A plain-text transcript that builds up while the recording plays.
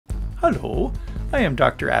Hello, I am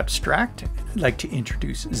Dr. Abstract. I'd like to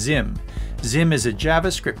introduce ZIM. ZIM is a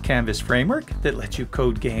JavaScript canvas framework that lets you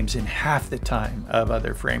code games in half the time of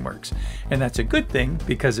other frameworks. And that's a good thing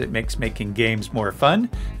because it makes making games more fun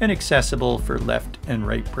and accessible for left and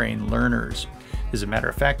right brain learners. As a matter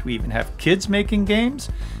of fact, we even have kids making games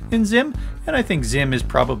in ZIM, and I think ZIM is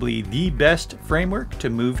probably the best framework to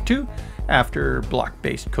move to after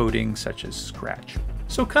block-based coding such as Scratch.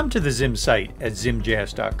 So come to the ZIM site at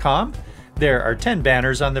zimjs.com. There are 10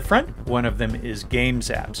 banners on the front. One of them is Games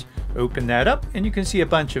apps. Open that up and you can see a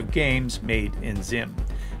bunch of games made in ZIM.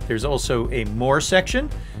 There's also a More section.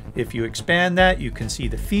 If you expand that, you can see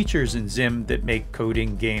the features in ZIM that make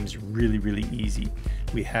coding games really easy.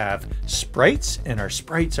 We have sprites, and our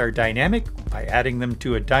sprites are dynamic by adding them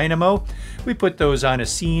to a dynamo. We put those on a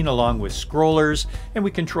scene along with scrollers, and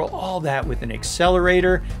we control all that with an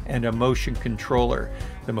accelerator and a motion controller.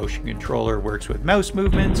 The motion controller works with mouse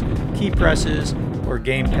movements, key presses, or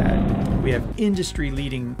gamepad. We have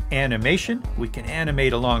industry-leading animation. We can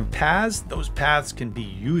animate along paths. Those paths can be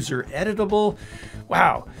user editable.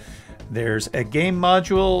 Wow. There's a game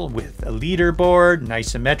module with a leaderboard, an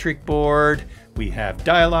isometric board. We have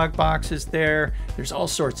dialog boxes there. There's all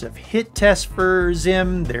sorts of hit tests for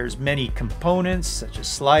ZIM. There's many components such as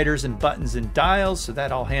sliders and buttons and dials, so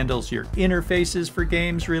that all handles your interfaces for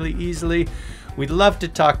games really easily. We'd love to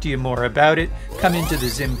talk to you more about it. Come into the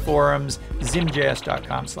ZIM forums,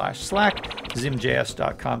 zimjs.com/Slack,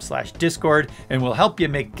 zimjs.com/Discord, and we'll help you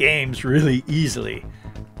make games really easily.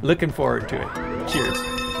 Looking forward to it.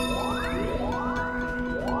 Cheers.